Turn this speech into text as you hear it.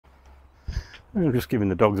I'm just giving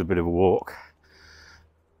the dogs a bit of a walk.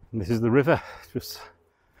 And this is the river, just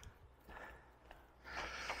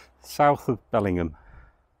south of Bellingham.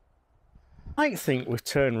 I think we've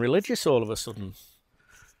turned religious all of a sudden,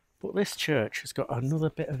 but this church has got another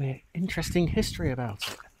bit of an interesting history about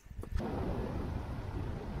it.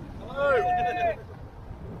 Hello!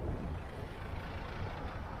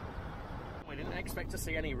 We didn't expect to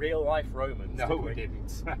see any real-life Romans. No, we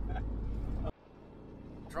didn't.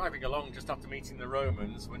 Driving along just after meeting the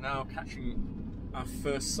Romans, we're now catching our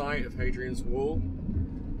first sight of Hadrian's Wall.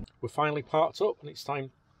 We're finally parked up and it's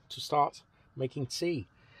time to start making tea.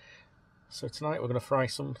 So tonight we're going to fry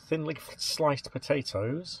some thinly sliced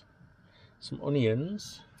potatoes, some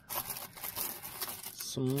onions,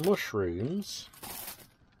 some mushrooms.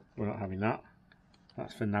 We're not having that.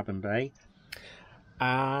 That's for Nab and Bay.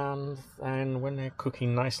 And then when they're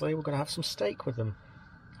cooking nicely, we're going to have some steak with them.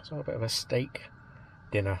 So a bit of a steak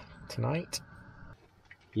dinner tonight.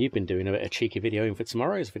 You've been doing a bit of cheeky videoing for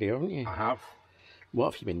tomorrow's video, haven't you? I have.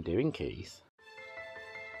 What have you been doing, Keith?